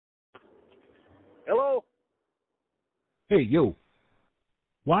Hello? Hey, yo.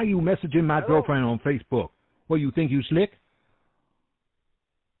 Why are you messaging my Hello? girlfriend on Facebook? What, you think you slick?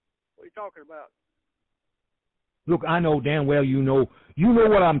 What are you talking about? Look, I know damn well you know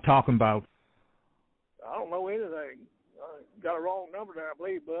what I'm talking about. I don't know anything. Got a wrong number there, I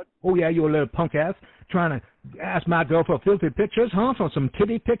believe, bud. Oh, yeah, you a little punk ass trying to ask my girl for filthy pictures, huh? For some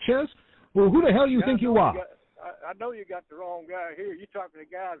titty pictures? Well, who the hell you think you are? I know you got the wrong guy here. You talking to the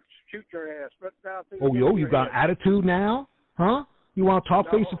guy that shoot your ass right down through Oh, yo, you got attitude now? Huh? You want to talk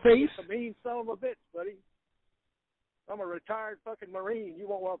face to face? I'm a mean son of a bitch, buddy. I'm a retired fucking Marine. You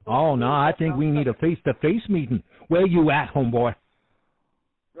won't want to... Oh, no, I think we need a face-to-face meeting. Where you at, homeboy?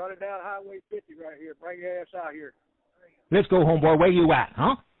 Running down Highway 50 right here. Bring your ass out here. Let's go, homeboy. Where you at,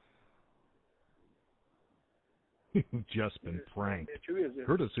 huh? You've just been pranked. Who is this?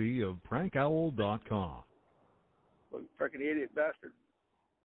 Courtesy of prankowl.com. Freaking idiot bastard.